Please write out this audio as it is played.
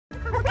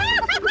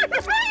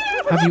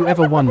Have you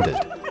ever wondered,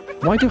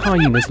 why do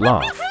hyenas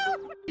laugh?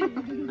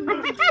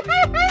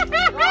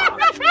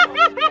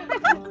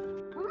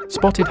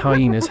 Spotted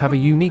hyenas have a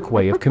unique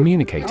way of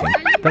communicating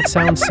that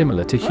sounds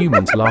similar to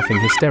humans laughing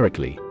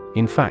hysterically.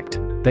 In fact,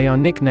 they are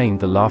nicknamed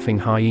the laughing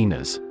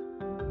hyenas.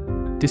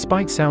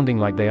 Despite sounding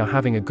like they are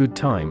having a good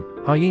time,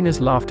 hyenas'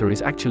 laughter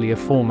is actually a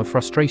form of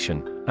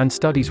frustration, and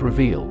studies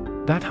reveal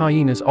that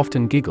hyenas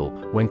often giggle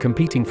when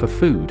competing for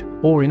food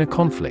or in a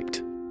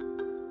conflict.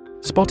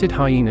 Spotted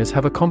hyenas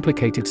have a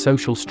complicated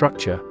social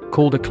structure,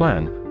 called a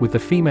clan, with the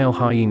female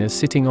hyenas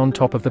sitting on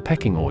top of the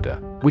pecking order,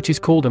 which is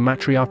called a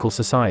matriarchal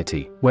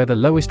society, where the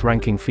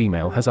lowest-ranking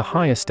female has a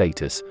higher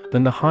status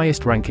than the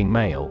highest-ranking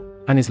male,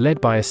 and is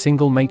led by a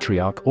single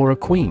matriarch or a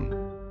queen.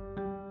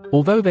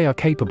 Although they are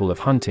capable of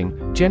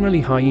hunting, generally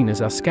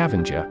hyenas are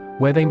scavenger,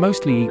 where they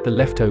mostly eat the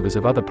leftovers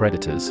of other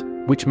predators,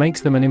 which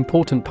makes them an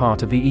important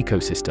part of the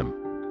ecosystem.